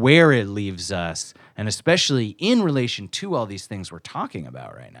interesting where it leaves us, and especially in relation to all these things we're talking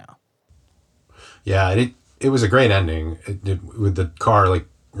about right now. Yeah, it was a great ending with the car, like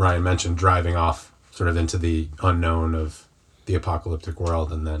Ryan mentioned, driving off sort of into the unknown of the apocalyptic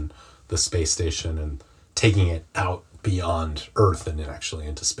world, and then the space station and taking it out beyond Earth and actually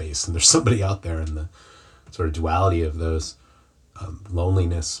into space. And there's somebody out there, in the sort of duality of those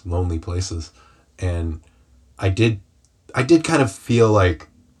lonely places. And I did kind of feel like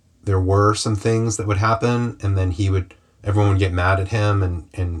there were some things that would happen, and then everyone would get mad at him,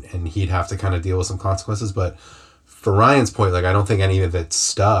 and he'd have to kind of deal with some consequences. But for Ryan's point, like, I don't think any of it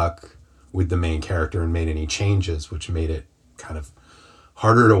stuck with the main character and made any changes, which made it kind of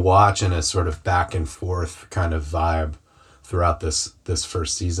harder to watch in a sort of back and forth kind of vibe throughout this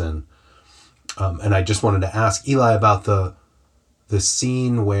first season. And I just wanted to ask Eli about the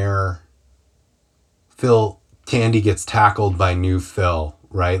scene where Tandy gets tackled by new Phil,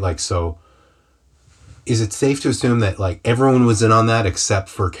 right? Like, so is it safe to assume that like everyone was in on that except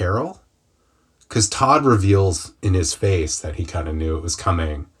for Carol? Because Todd reveals in his face that he kind of knew it was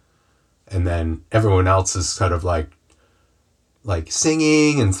coming, and then everyone else is sort of like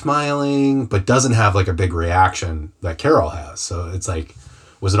singing and smiling, but doesn't have like a big reaction that Carol has. So it's like,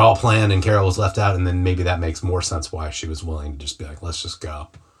 was it all planned and Carol was left out? And then maybe that makes more sense why she was willing to just be like, let's just go.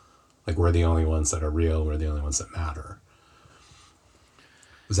 Like, we're the only ones that are real. We're the only ones that matter.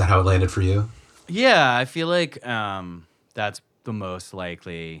 Was that how it landed for you? Yeah, I feel like that's the most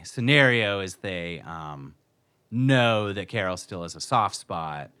likely scenario, is they know that Carol still has a soft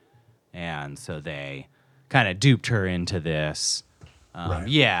spot, and so they kind of duped her into this. Right.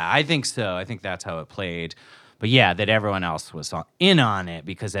 Yeah, I think so. I think that's how it played. But yeah, that everyone else was in on it,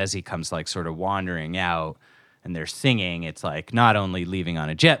 because as he comes like sort of wandering out and they're singing, it's like not only leaving on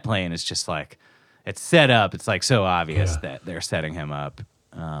a jet plane, it's just like it's set up. It's like so obvious that they're setting him up.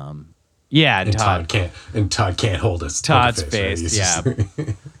 Yeah, and Todd can't hold Todd's face. Right?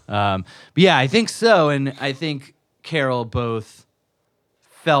 Yeah. But yeah, I think so, and I think Carol both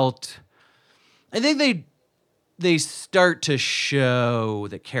felt. I think they start to show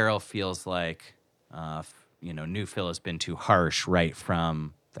that Carol feels like, new Phil has been too harsh right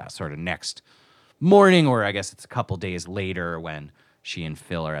from that sort of next morning, or I guess it's a couple days later when she and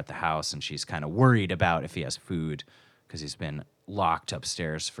Phil are at the house, and she's kind of worried about if he has food because he's been locked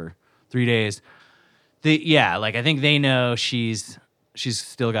upstairs for 3 days. I think they know she's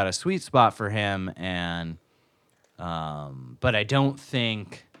still got a sweet spot for him, and but I don't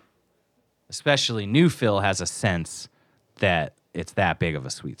think, especially new Phil, has a sense that it's that big of a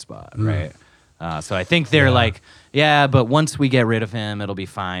sweet spot, right? So I think they're like, yeah, but once we get rid of him, it'll be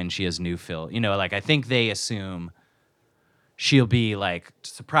fine. She has new Phil. I think they assume she'll be like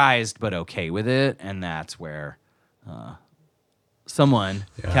surprised but okay with it, and that's where someone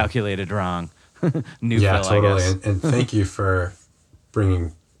calculated wrong. New Phil, totally. I guess. And thank you for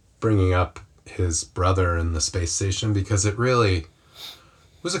bringing up his brother in the space station, because it really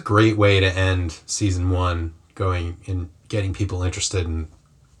was a great way to end season 1, going and getting people interested in.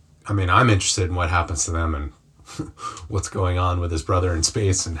 I mean, I'm interested in what happens to them and what's going on with his brother in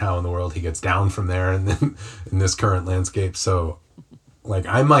space and how in the world he gets down from there and then in this current landscape. So, like,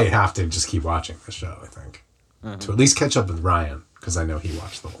 I might have to just keep watching the show, I think, to at least catch up with Ryan, because I know he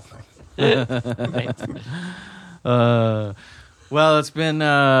watched the whole thing. Well, it's been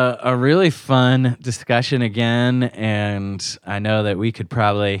a really fun discussion again, and I know that we could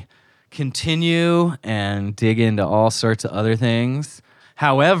probably continue and dig into all sorts of other things.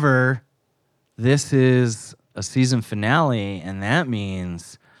 However, this is a season finale, and that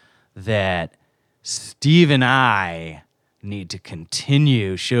means that Steve and I need to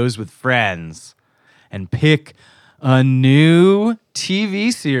continue Shows with Friends and pick a new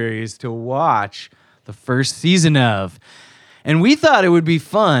TV series to watch the first season of. And we thought it would be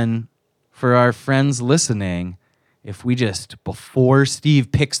fun for our friends listening if we just, before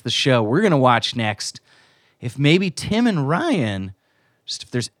Steve picks the show we're going to watch next, if maybe Tim and Ryan, just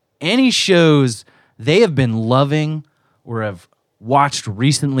if there's any shows they have been loving or have watched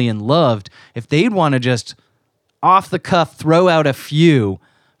recently and loved, if they'd want to just off the cuff throw out a few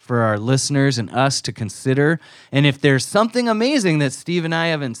for our listeners and us to consider. And if there's something amazing that Steve and I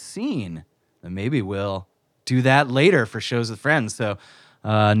haven't seen, then maybe we'll do that later for Shows with Friends. So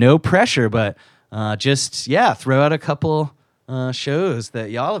no pressure, but just, throw out a couple shows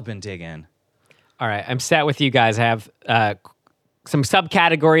that y'all have been digging. All right, I'm set with you guys. I have some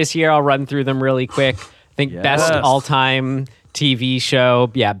subcategories here. I'll run through them really quick. I think best all-time TV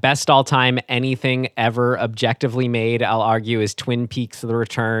show. Yeah, best all-time anything ever objectively made, I'll argue, is Twin Peaks: The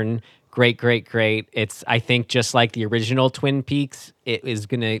Return. Great, great, great. It's, I think, just like the original Twin Peaks, it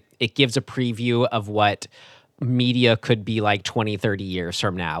gives a preview of what media could be like 20, 30 years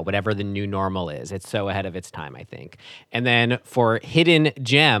from now, whatever the new normal is. It's so ahead of its time, I think. And then for Hidden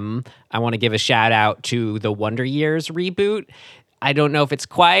Gem, I want to give a shout out to the Wonder Years reboot. I don't know if it's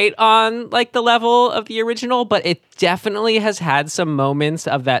quite on like the level of the original, but it definitely has had some moments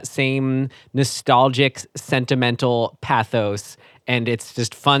of that same nostalgic, sentimental pathos. And it's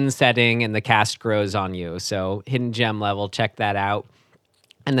just fun setting and the cast grows on you. So Hidden Gem level, check that out.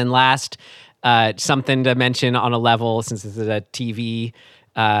 And then last, something to mention on a level, since this is a TV,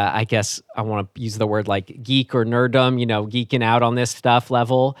 I guess I want to use the word like geek or nerddom, geeking out on this stuff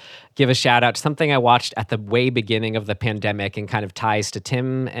level. Give a shout out to something I watched at the way beginning of the pandemic and kind of ties to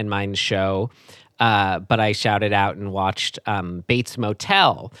Tim and mine's show. But I shouted out and watched Bates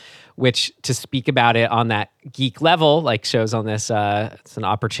Motel, which, to speak about it on that geek level, like shows on this, it's an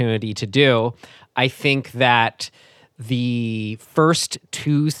opportunity to do. I think that the first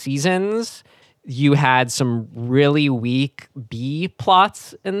 2 seasons, you had some really weak B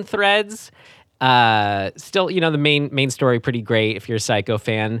plots and threads. Still, the main story pretty great if you're a Psycho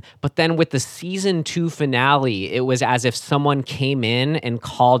fan. But then with the season 2 finale, it was as if someone came in and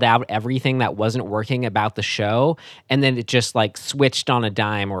called out everything that wasn't working about the show, and then it just like switched on a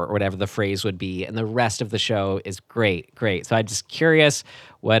dime or whatever the phrase would be, and the rest of the show is great. So I'm just curious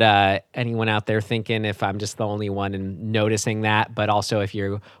what anyone out there thinking, if I'm just the only one in noticing that, but also if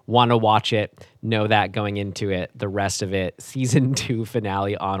you want to watch it, know that going into it, the rest of it, season 2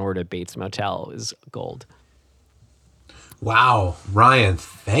 finale onward of Bates Motel is gold. Wow, Ryan,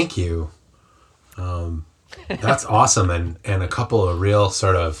 thank you. That's awesome, and a couple of real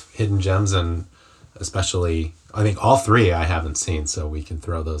sort of hidden gems, and especially I think all 3 I haven't seen, so we can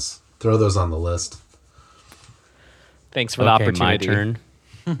throw those on the list. Thanks for the opportunity. My turn.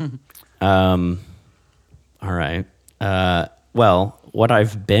 All right. Well, what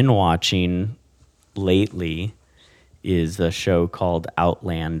I've been watching lately is a show called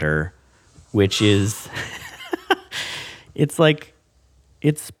Outlander, which is it's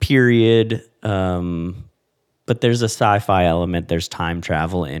period, but there's a sci-fi element, there's time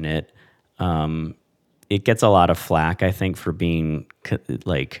travel in it. It gets a lot of flack, I think, for being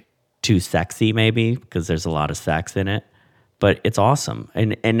like too sexy, maybe, because there's a lot of sex in it. But it's awesome,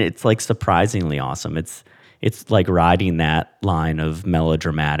 and it's like surprisingly awesome. It's like riding that line of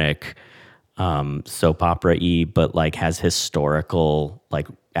melodramatic, soap opera-y, but like has historical, like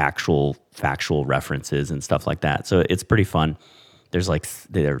actual factual references and stuff like that. So it's pretty fun.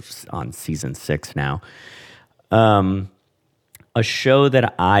 They're on season 6 now. A show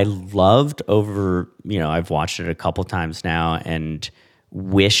that I loved over, I've watched it a couple times now and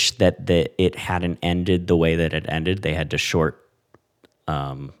wish that it hadn't ended the way that it ended. They had to shorten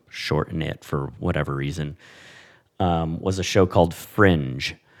it for whatever reason. Was a show called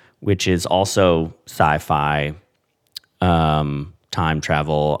Fringe, which is also sci-fi, time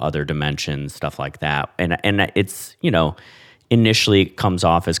travel, other dimensions, stuff like that. And it's, initially it comes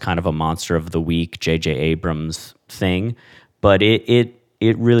off as kind of a monster of the week, J.J. Abrams thing, but it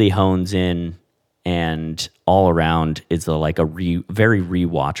really hones in, and all around is very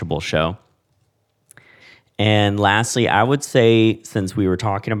rewatchable show. And lastly, I would say, since we were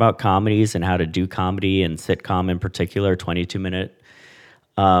talking about comedies and how to do comedy and sitcom in particular, 22-minute,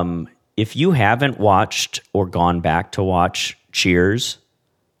 if you haven't watched or gone back to watch Cheers,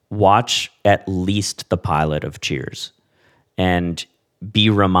 watch at least the pilot of Cheers and be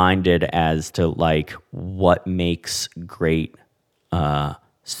reminded as to like what makes great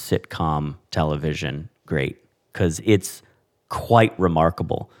sitcom television great, because it's quite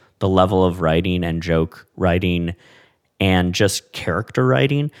remarkable. The level of writing and joke writing and just character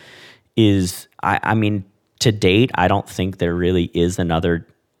writing is, I mean, to date, I don't think there really is another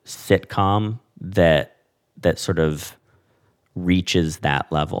sitcom that sort of reaches that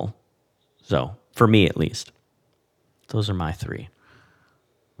level. So, for me at least. Those are my 3.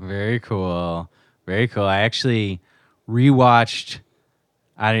 Very cool. Very cool. I actually rewatched,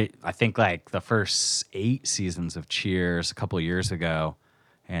 I think like the first 8 seasons of Cheers a couple of years ago,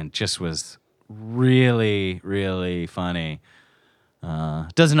 and just was really, really funny.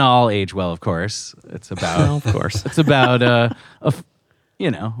 Doesn't all age well, of course. It's about, Of course. it's about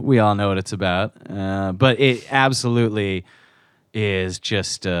we all know what it's about. But it absolutely is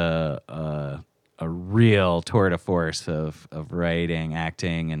just a real tour de force of writing,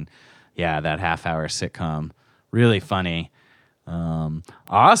 acting, and that half-hour sitcom. Really funny.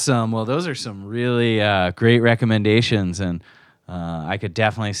 Awesome. Well, those are some really great recommendations, and I could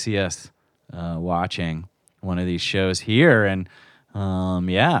definitely see us watching one of these shows here, and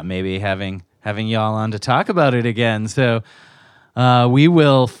maybe having y'all on to talk about it again. So we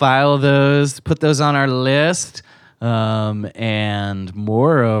will file those, put those on our list, and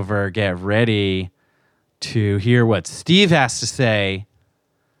moreover, get ready to hear what Steve has to say,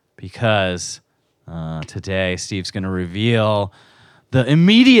 because today Steve's going to reveal the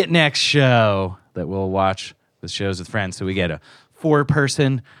immediate next show that we'll watch with Shows with Friends. So we get a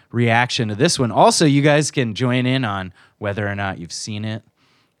 4-person reaction to this one. Also, you guys can join in on whether or not you've seen it.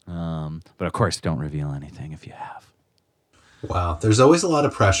 But of course, don't reveal anything if you have. Wow. There's always a lot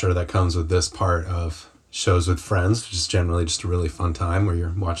of pressure that comes with this part of Shows with Friends, which is generally just a really fun time where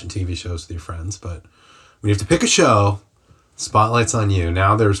you're watching TV shows with your friends. But when you have to pick a show, spotlight's on you.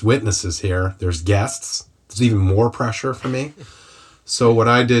 Now there's witnesses here. There's guests. There's even more pressure for me. So what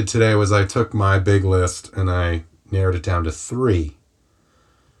I did today was I took my big list and I narrowed it down to 3.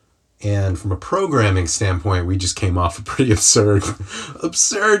 And from a programming standpoint, we just came off a pretty absurd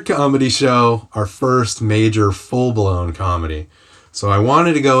comedy show, our first major full-blown comedy. So I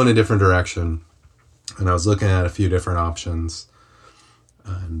wanted to go in a different direction, and I was looking at a few different options.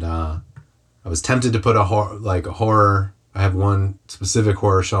 And I was tempted to put a horror. I have one specific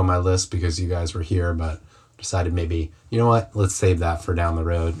horror show on my list because you guys were here, but decided maybe, you know what, let's save that for down the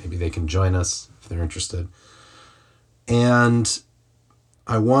road. Maybe they can join us if they're interested. And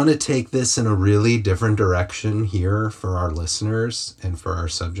I want to take this in a really different direction here for our listeners and for our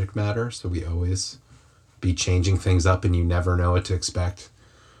subject matter. So we always be changing things up and you never know what to expect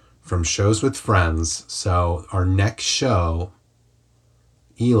from Shows with Friends. So our next show,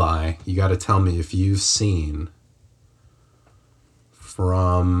 Eli, you got to tell me if you've seen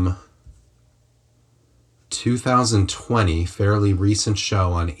from 2020, fairly recent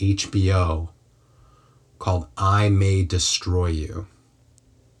show on HBO called I May Destroy You.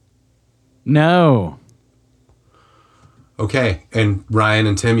 No. Okay, and Ryan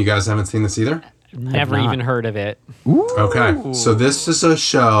and Tim, you guys haven't seen this either? Never even heard of it. Okay, so this is a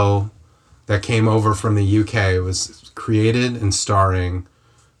show that came over from the UK. It was created and starring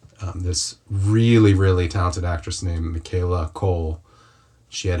this really, really talented actress named Michaela Cole.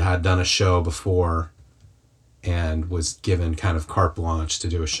 She had done a show before and was given kind of carte blanche to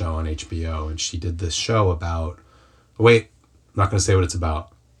do a show on HBO. And she did this show about... Wait, I'm not going to say what it's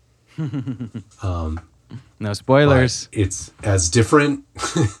about. No spoilers. It's as different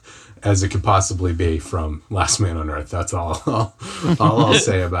as it could possibly be from Last Man on Earth. That's all I'll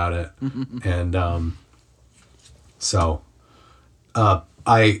say about it. And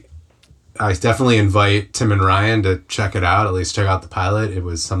I definitely invite Tim and Ryan to check it out, at least check out the pilot. It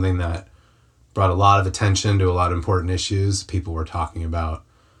was something that brought a lot of attention to a lot of important issues people were talking about.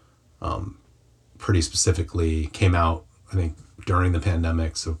 Pretty specifically came out, I think, during the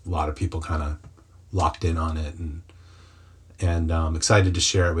pandemic, so a lot of people kind of locked in on it, and I'm excited to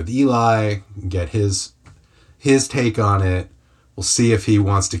share it with Eli, get his take on it. We'll see if he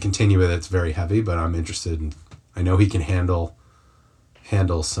wants to continue with it. It's very heavy, but I'm interested, and I know he can handle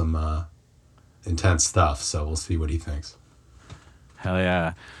some intense stuff, so we'll see what he thinks. Hell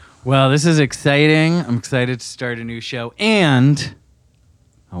yeah. Well, this is exciting. I'm excited to start a new show, and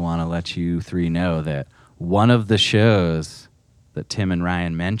I want to let you 3 know that one of the shows that Tim and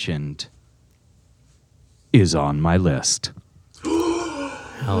Ryan mentioned is on my list.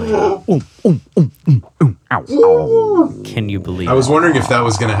 Hell yeah. Can you believe I was wondering if that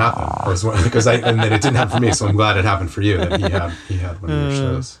was going to happen, and that it didn't happen for me, so I'm glad it happened for you, that he had one of your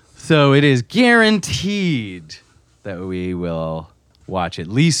shows. So it is guaranteed that we will watch at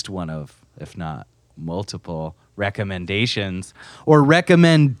least one of, if not multiple, recommendations or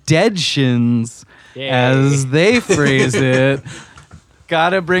recommendations, as they phrase it.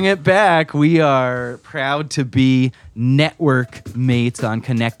 Gotta bring it back. We are proud to be network mates on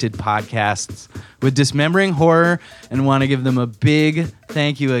Connected Podcasts with Dismembering Horror, and want to give them a big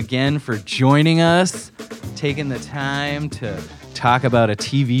thank you again for joining us, taking the time to talk about a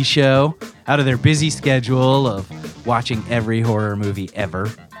TV show out of their busy schedule of watching every horror movie ever.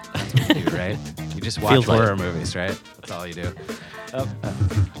 You do, right? You just watch Feels like horror movies, right? That's all you do.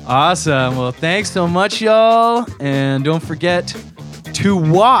 Awesome. Well, thanks so much, y'all. And don't forget to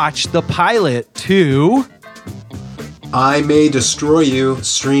watch the pilot to I May Destroy You,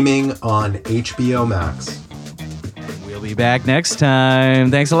 streaming on HBO Max. We'll be back next time.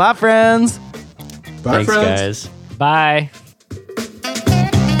 Thanks a lot, friends. Bye, Thanks, friends. guys. Bye.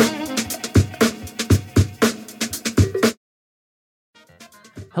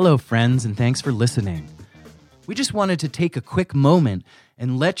 Hello, friends, and thanks for listening. We just wanted to take a quick moment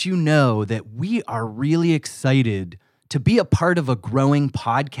and let you know that we are really excited to be a part of a growing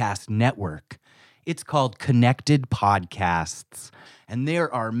podcast network. It's called Connected Podcasts, and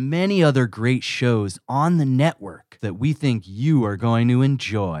there are many other great shows on the network that we think you are going to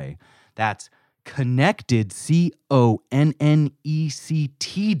enjoy. That's Connected, CONNECTD,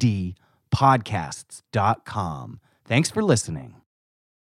 podcasts.com. Thanks for listening.